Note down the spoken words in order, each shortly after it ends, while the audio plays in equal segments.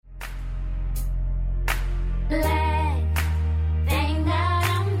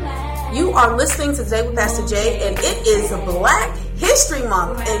You are listening to Today with Pastor Jay, and it is Black History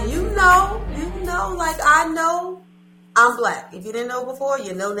Month. And you know, like I know, I'm Black. If you didn't know before,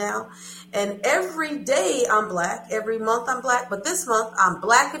 you know now. And every day I'm Black. Every month I'm Black. But this month I'm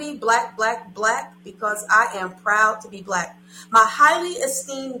Blackity, Black, because I am proud to be Black. My highly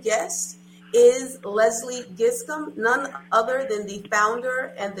esteemed guest is Leslie Giscombe, none other than the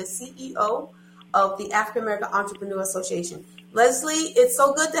founder and the CEO of the African American Entrepreneur Association. Leslie, it's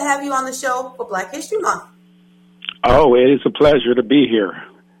so good to have you on the show for Black History Month. Oh, it is a pleasure to be here.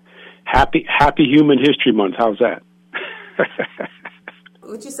 Happy Human History Month. How's that?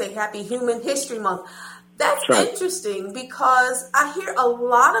 Would you say Happy Human History Month? That's right. Interesting because I hear a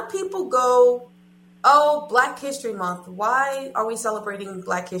lot of people go, oh, Black History Month. Why are we celebrating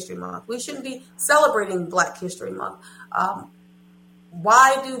Black History Month? We shouldn't be celebrating Black History Month.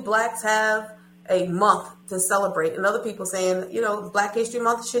 Why do Blacks have a month to celebrate? And other people saying, Black History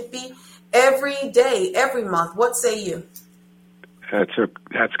Month should be every day, every month. What say you? That's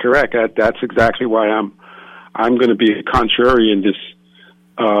correct. That's exactly why I'm going to be a contrarian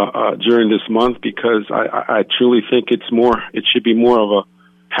during this month, because I truly think it should be more of a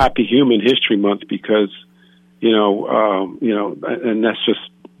Happy Human History Month, because and that's just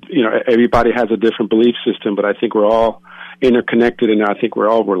everybody has a different belief system, but I think we're all interconnected and I think we're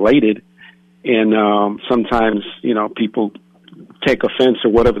all related. And sometimes, people take offense or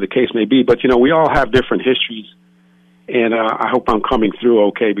whatever the case may be. But, we all have different histories. And I hope I'm coming through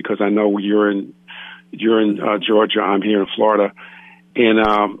okay, because I know you're in Georgia, I'm here in Florida. And,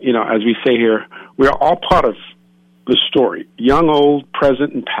 as we say here, we are all part of the story, young, old,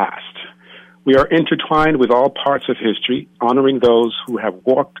 present, and past. We are intertwined with all parts of history, honoring those who have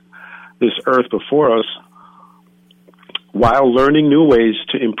walked this earth before us, while learning new ways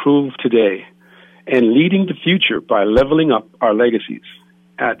to improve today and leading the future by leveling up our legacies.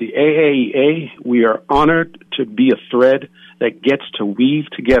 At the AAEA, we are honored to be a thread that gets to weave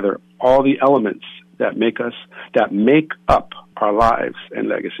together all the elements that make up our lives and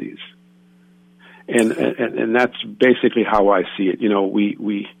legacies. And that's basically how I see it.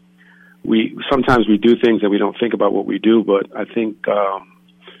 We sometimes we do things that we don't think about what we do, but I think for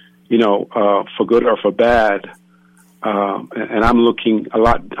good or for bad. And I'm looking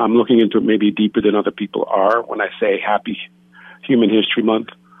into it maybe deeper than other people are when I say Happy Human History Month.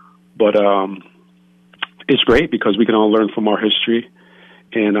 But it's great because we can all learn from our history,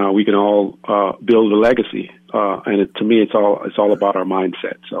 and we can all build a legacy. And to me, it's all about our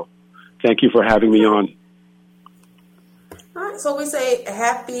mindset. So thank you for having me on. All right, so we say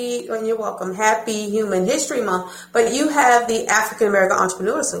and you're welcome, Happy Human History Month, but you have the African American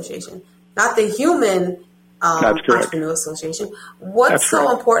Entrepreneur Association, not the Human Entrepreneur Association. What's so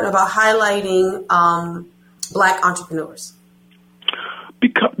important about highlighting Black entrepreneurs?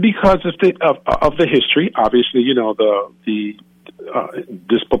 Because of the history, obviously, the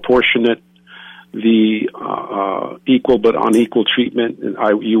disproportionate, the equal but unequal treatment, and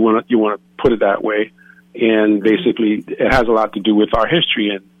you want to put it that way, and basically it has a lot to do with our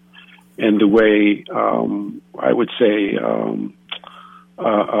history and the way I would say.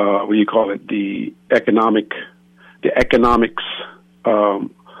 What do you call it? The economics, and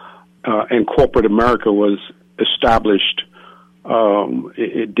corporate America was established.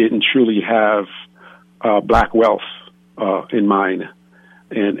 It didn't truly have Black wealth in mind,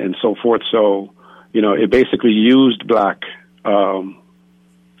 and so forth. So, it basically used Black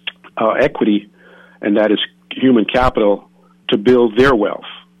equity, and that is human capital, to build their wealth.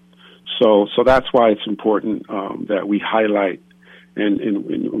 So that's why it's important that we highlight.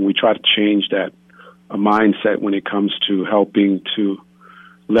 And we try to change that mindset when it comes to helping to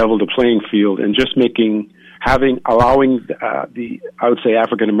level the playing field and just allowing I would say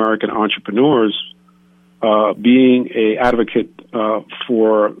African American entrepreneurs being a advocate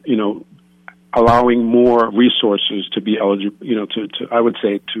for allowing more resources to be eligible, I would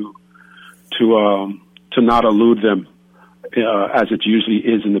say to not elude them as it usually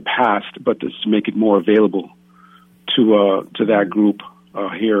is in the past, but to make it more available to that group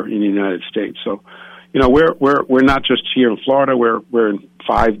here in the United States. So, we're not just here in Florida. We're in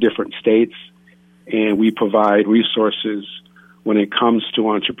 5 different states, and we provide resources when it comes to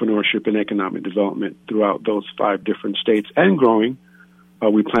entrepreneurship and economic development throughout those 5 different states, and growing.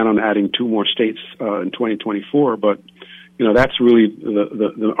 We plan on adding 2 more states in 2024, but that's really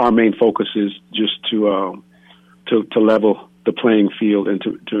our main focus is just to level the playing field and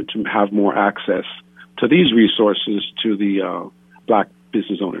to have more access to these resources to the Black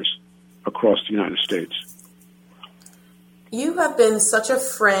business owners across the United States. You have been such a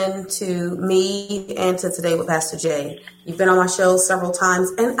friend to me and to Today with Pastor Jay. You've been on my show several times,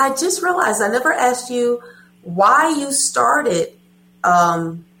 and I just realized I never asked you why you started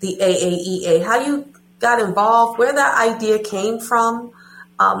the AAEA, how you got involved, where that idea came from,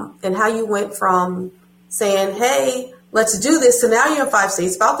 and how you went from saying, hey, let's do this, to now you're in 5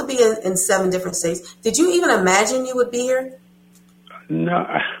 states, about to be in 7 different states. Did you even imagine you would be here?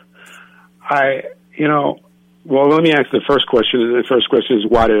 No, well, let me ask the first question. The first question is,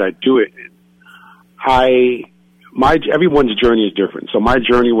 why did I do it? Everyone's journey is different. So my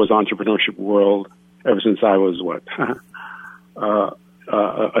journey was entrepreneurship world ever since I was a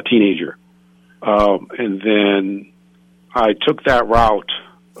teenager, and then I took that route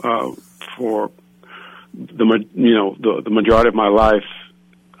for the majority of my life,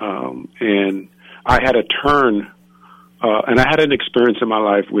 and I had a turn, and I had an experience in my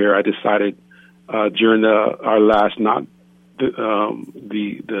life where I decided. During the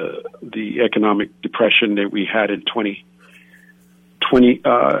economic depression that we had in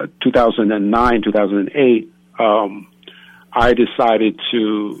 2009, 2008, I decided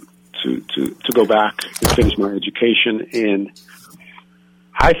to go back and finish my education, and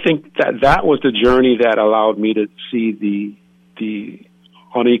I think that was the journey that allowed me to see the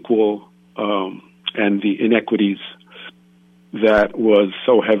unequal and the inequities that was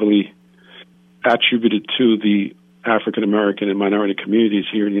so heavily attributed to the African American and minority communities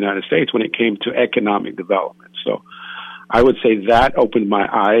here in the United States when it came to economic development. So I would say that opened my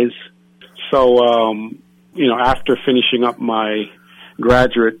eyes. So, after finishing up my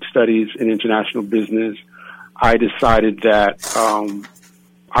graduate studies in international business, I decided that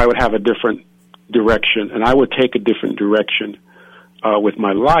I would have a different direction, and I would take a different direction with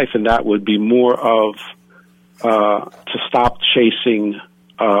my life, and that would be more of to stop chasing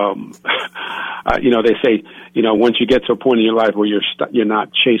they say, once you get to a point in your life where you're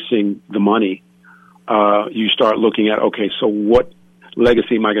not chasing the money, you start looking at, okay, so what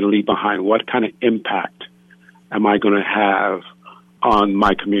legacy am I going to leave behind? What kind of impact am I going to have on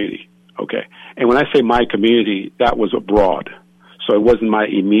my community? Okay. And when I say my community, that was abroad. So it wasn't my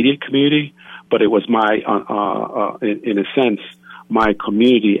immediate community, but it was my, in a sense, my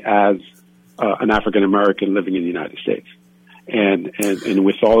community as an African American living in the United States. And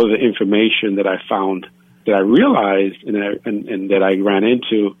with all of the information that I found, that I realized and that I ran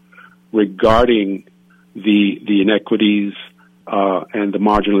into regarding the inequities and the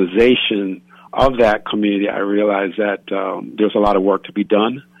marginalization of that community, I realized that there's a lot of work to be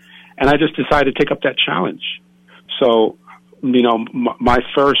done. And I just decided to take up that challenge. So, my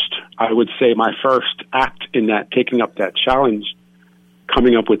first act in that, taking up that challenge,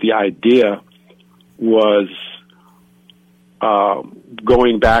 coming up with the idea, was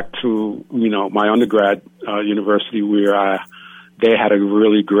going back to, my undergrad university where they had a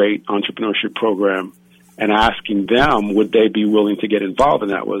really great entrepreneurship program, and asking them would they be willing to get involved.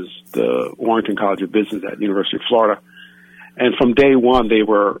 And that was the Warrington College of Business at the University of Florida. And from day one, they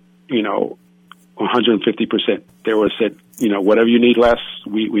were, 150%. They were said, whatever you need, Les,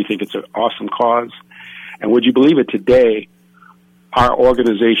 we think it's an awesome cause. And would you believe it, today, our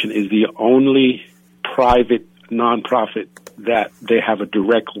organization is the only private nonprofit that they have a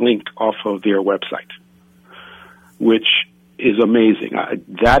direct link off of their website, which is amazing.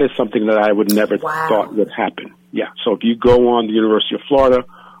 That is something that I would never thought would happen. Yeah. So if you go on the University of Florida,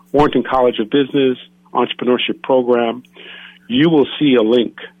 Warrington College of Business Entrepreneurship Program, you will see a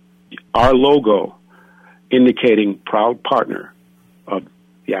link, our logo, indicating proud partner of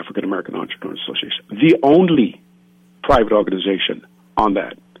the African American Entrepreneurs Association, the only private organization on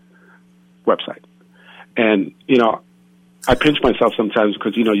that website. And, I pinch myself sometimes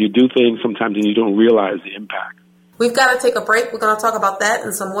because, you do things sometimes and you don't realize the impact. We've got to take a break. We're going to talk about that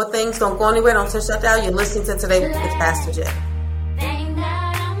and some more things. Don't go anywhere. Don't touch that dial. You're listening to Today with Pastor Jay.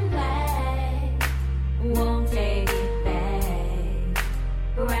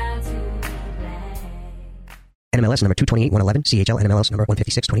 NMLS number 228111, CHL NMLS number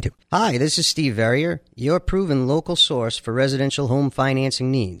 15622. Hi, this is Steve Verrier, your proven local source for residential home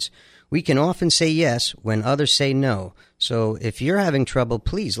financing needs. We can often say yes when others say no. So if you're having trouble,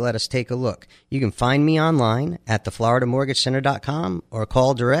 please let us take a look. You can find me online at thefloridamortgagecenter.com or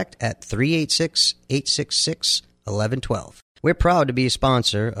call direct at 386-866-1112. We're proud to be a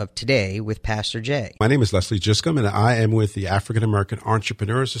sponsor of Today with Pastor Jay. My name is Leslie Giscombe, and I am with the African American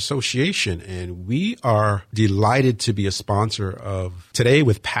Entrepreneurs Association, and we are delighted to be a sponsor of Today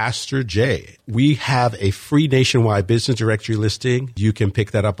with Pastor Jay. We have a free nationwide business directory listing. You can pick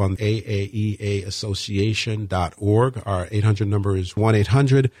that up on AAEAassociation.org. Our 800 number is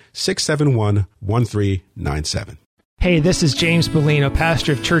 1-800-671-1397. Hey, this is James Bellino,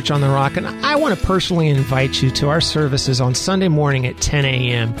 pastor of Church on the Rock, and I want to personally invite you to our services on Sunday morning at 10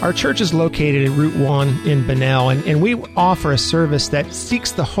 a.m. Our church is located at Route 1 in Bunnell, and we offer a service that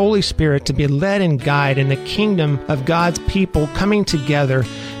seeks the Holy Spirit to be led and guided in the kingdom of God's people coming together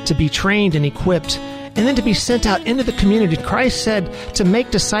to be trained and equipped and then to be sent out into the community. Christ said to make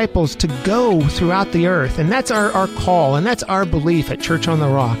disciples, to go throughout the earth. And that's our call, and that's our belief at Church on the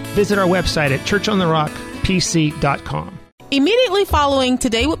Rock. Visit our website at churchontherockpc.com. Immediately following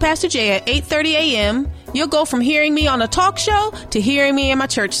Today with Pastor Jay at 8:30 a.m., you'll go from hearing me on a talk show to hearing me in my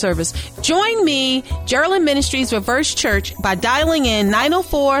church service. Join me, Geraldine Ministries Reverse Church, by dialing in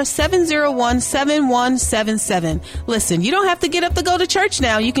 904-701-7177. Listen, you don't have to get up to go to church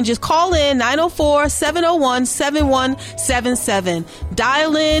now. You can just call in 904-701-7177.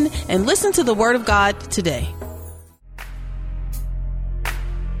 Dial in and listen to the Word of God today.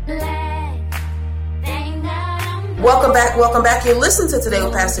 Welcome back. You listen to Today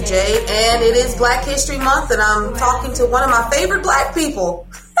with Pastor Jay, and it is Black History Month, and I'm talking to one of my favorite Black people.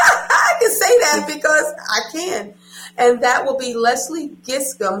 I can say that because I can. And that will be Leslie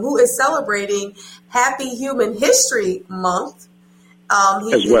Giscombe, who is celebrating Happy Human History Month.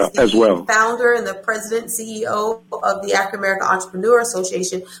 He is the founder and the president and CEO of the African American Entrepreneur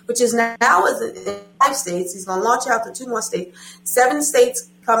Association, which is now in 5 states. He's going to launch out to 2 more states, 7 states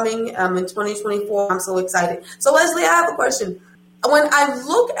coming in 2024. I'm so excited. So, Leslie, I have a question. When I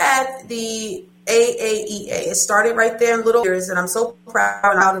look at the AAEA, it started right there in Little Years, and I'm so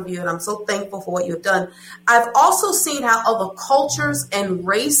proud of you, and I'm so thankful for what you've done. I've also seen how other cultures and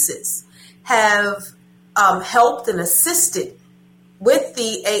races have helped and assisted with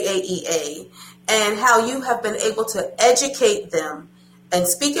the AAEA, and how you have been able to educate them. And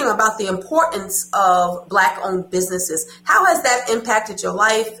speaking about the importance of Black-owned businesses, how has that impacted your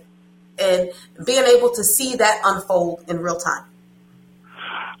life and being able to see that unfold in real time?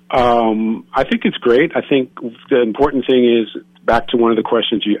 I think it's great. I think the important thing is, back to one of the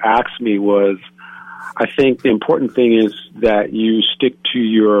questions you asked me, was I think the important thing is that you stick to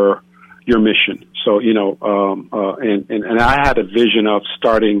your mission. So, and I had a vision of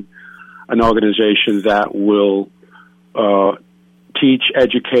starting an organization that will teach,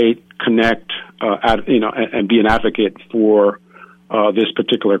 educate, connect, and be an advocate for this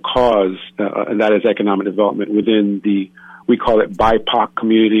particular cause, and that is economic development within we call it BIPOC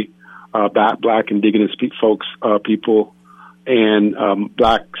community, Black, Indigenous people, and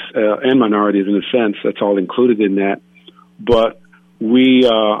Blacks and minorities in a sense. That's all included in that. But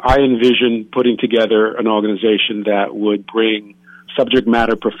I envision putting together an organization that would bring subject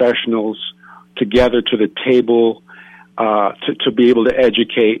matter professionals together to the table to be able to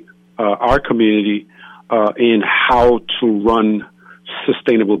educate our community in how to run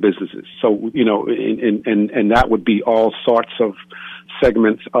sustainable businesses. So, and that would be all sorts of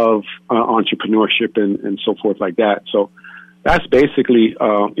segments of entrepreneurship and so forth like that. So that's basically,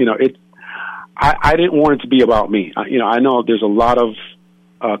 I didn't want it to be about me. I know there's a lot of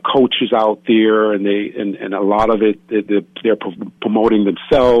coaches out there, and a lot of it they're promoting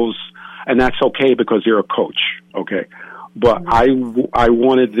themselves, and that's okay because they're a coach. Okay, but I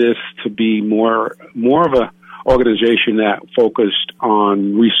wanted this to be more of a organization that focused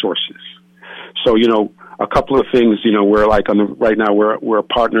on resources. So a couple of things. We're like right now we're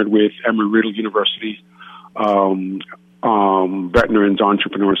partnered with Embry-Riddle University. Veterans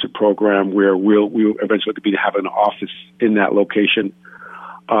Entrepreneurship Program, where we'll eventually be having an office in that location,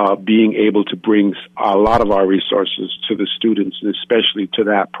 being able to bring a lot of our resources to the students, and especially to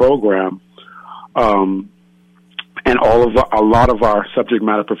that program. And a lot of our subject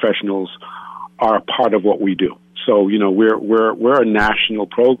matter professionals are a part of what we do. So, we're a national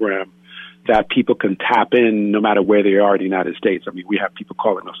program that people can tap in no matter where they are in the United States. I mean, we have people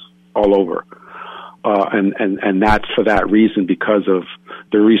calling us all over. And that's for that reason, because of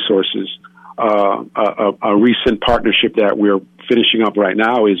the resources. A recent partnership that we're finishing up right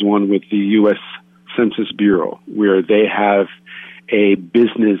now is one with the U.S. Census Bureau, where they have a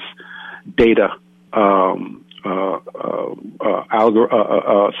business data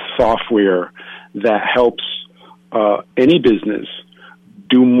software that helps any business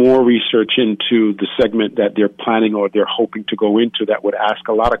do more research into the segment that they're planning or they're hoping to go into, that would ask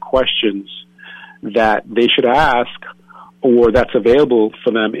a lot of questions that they should ask, or that's available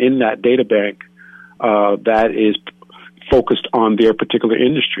for them in that data bank that is focused on their particular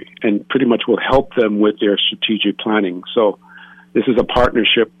industry, and pretty much will help them with their strategic planning. So this is a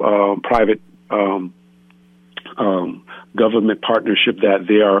partnership, private government partnership that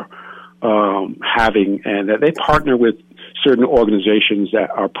they are having, and that they partner with certain organizations that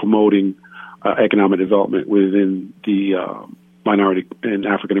are promoting economic development within the minority and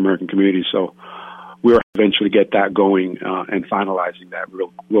African American community. So we'll eventually get that going and finalizing that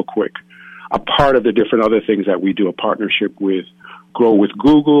real quick. A part of the different other things that we do, a partnership with Grow with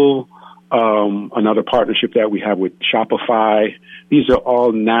Google, another partnership that we have with Shopify. These are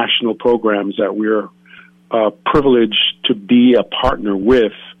all national programs that we're privileged to be a partner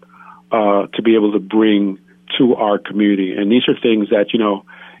with, to be able to bring to our community. And these are things that,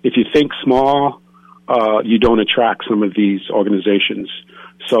 if you think small, you don't attract some of these organizations.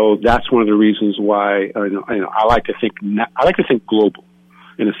 So that's one of the reasons why I like to think global,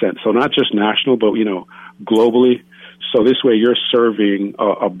 in a sense. So not just national, but globally. So this way, you're serving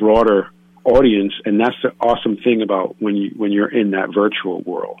a broader audience, and that's the awesome thing about when you're in that virtual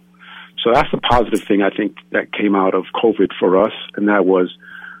world. So that's the positive thing I think that came out of COVID for us, and that was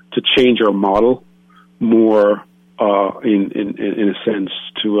to change our model more in a sense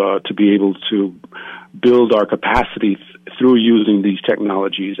to be able to build our capacity through using these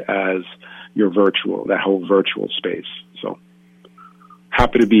technologies as that whole virtual space. So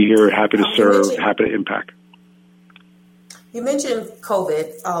happy to be here, happy to serve, happy to impact. You mentioned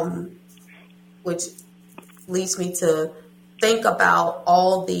COVID, which leads me to think about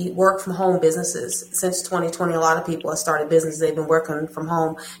all the work from home businesses. Since 2020, a lot of people have started businesses. They've been working from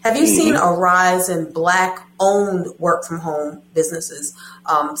home. Have you seen a rise in Black-owned work from home businesses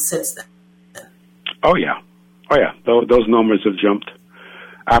since then? Oh yeah. Those numbers have jumped.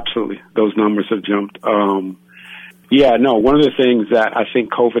 Absolutely, those numbers have jumped. One of the things that I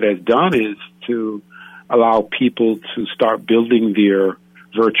think COVID has done is to allow people to start building their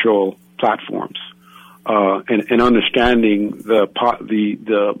virtual platforms. And understanding the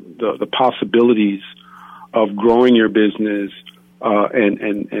possibilities of growing your business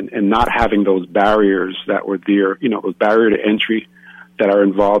and not having those barriers that were there, those barrier to entry that are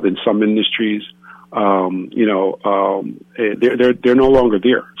involved in some industries, they're no longer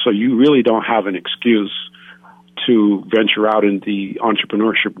there. So you really don't have an excuse to venture out in the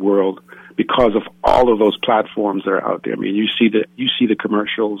entrepreneurship world because of all of those platforms that are out there. I mean, you see the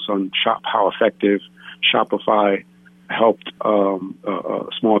commercials on how effective Shopify helped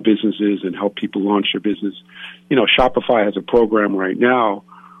small businesses and help people launch their business. Shopify has a program right now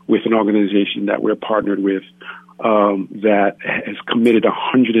with an organization that we're partnered with that has committed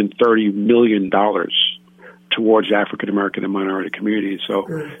 $130 million towards the African American and minority communities. So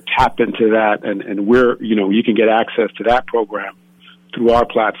tap into that, and we're you can get access to that program through our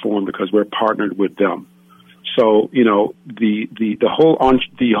platform because we're partnered with them. So the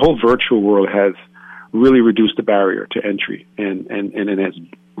whole virtual world has really reduced the barrier to entry, and it has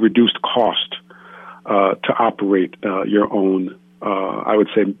reduced cost to operate your own, I would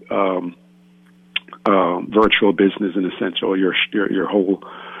say, virtual business in a sense, or your whole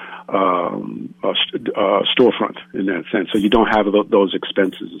storefront in that sense. So you don't have those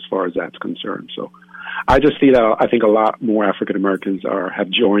expenses as far as that's concerned. So I just see that I think a lot more African Americans have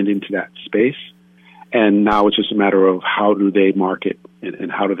joined into that space, and now it's just a matter of how do they market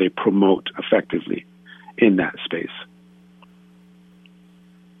and how do they promote effectively in that space.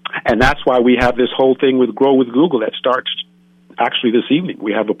 And that's why we have this whole thing with Grow with Google that starts actually this evening.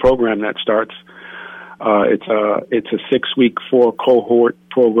 We have a program that starts. It's a 6-week 4-cohort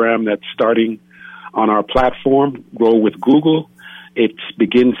program that's starting on our platform, Grow with Google. It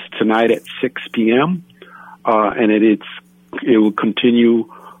begins tonight at 6 p.m. And it will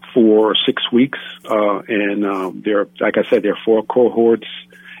continue for 6 weeks. And there are 4 cohorts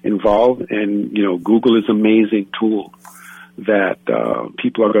involved, and Google is an amazing tool that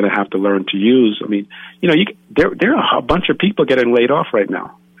people are going to have to learn to use. I mean, there are a bunch of people getting laid off right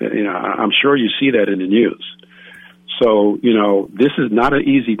now. I'm sure you see that in the news. So this is not an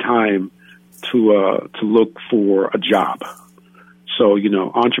easy time to look for a job. So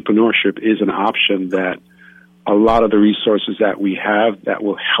entrepreneurship is an option that a lot of the resources that we have that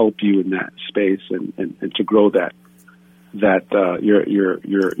will help you in that space and to grow that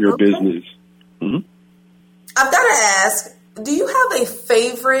your business. Mm-hmm. I've got to ask, do you have a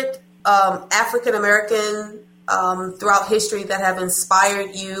favorite African American throughout history that have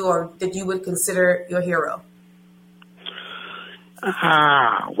inspired you, or that you would consider your hero?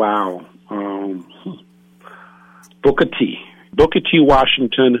 Wow. Booker T. Booker T.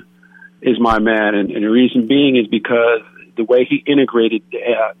 Washington is my man, and the reason being is because the way he integrated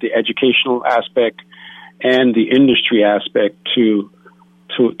the educational aspect and the industry aspect to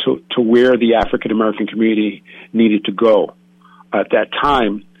where the African American community needed to go at that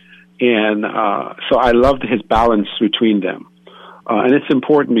time. And so I loved his balance between them. And it's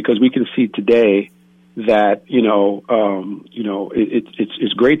important because we can see today that,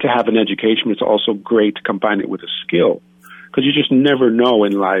 it's great to have an education, but it's also great to combine it with a skill, because you just never know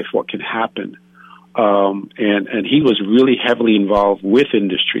in life what can happen. And he was really heavily involved with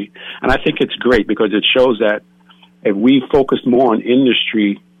industry. And I think it's great because it shows that if we focused more on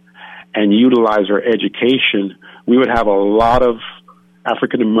industry and utilize our education, we would have a lot of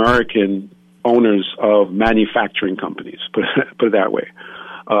African American owners of manufacturing companies, put it that way.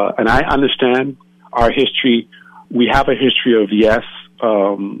 And I understand our history. We have a history of, yes,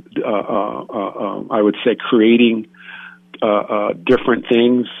 I would say creating different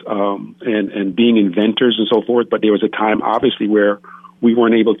things and being inventors and so forth. But there was a time, obviously, where we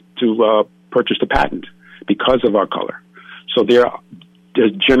weren't able to purchase the patent because of our color. So there's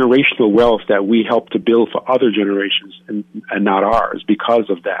generational wealth that we help to build for other generations and not ours because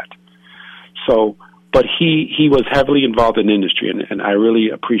of that. So, but he was heavily involved in industry, and I really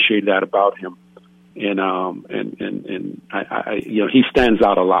appreciate that about him. And I he stands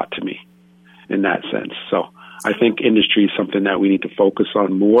out a lot to me in that sense. So I think industry is something that we need to focus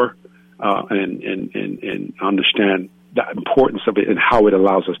on more, and understand the importance of it and how it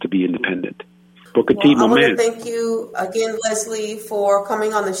allows us to be independent. Booker T, my man. I want to thank you again, Leslie, for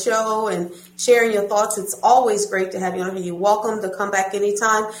coming on the show and sharing your thoughts. It's always great to have you on here. You're welcome to come back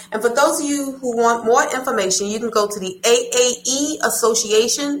anytime. And for those of you who want more information, you can go to the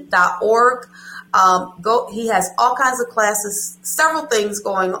AAEassociation.org. He has all kinds of classes, several things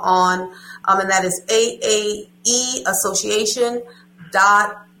going on, and that is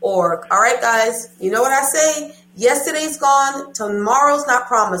AAEassociation.org. All right, guys, you know what I say? Yesterday's gone, tomorrow's not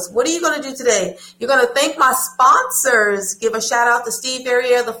promised. What are you going to do today? You're going to thank my sponsors. Give a shout out to Steve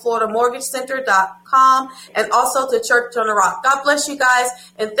Verrier, the FloridaMortgageCenter.com, and also to Church on the Rock. God bless you guys,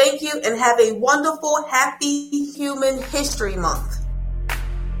 and thank you, and have a wonderful, happy Human History Month.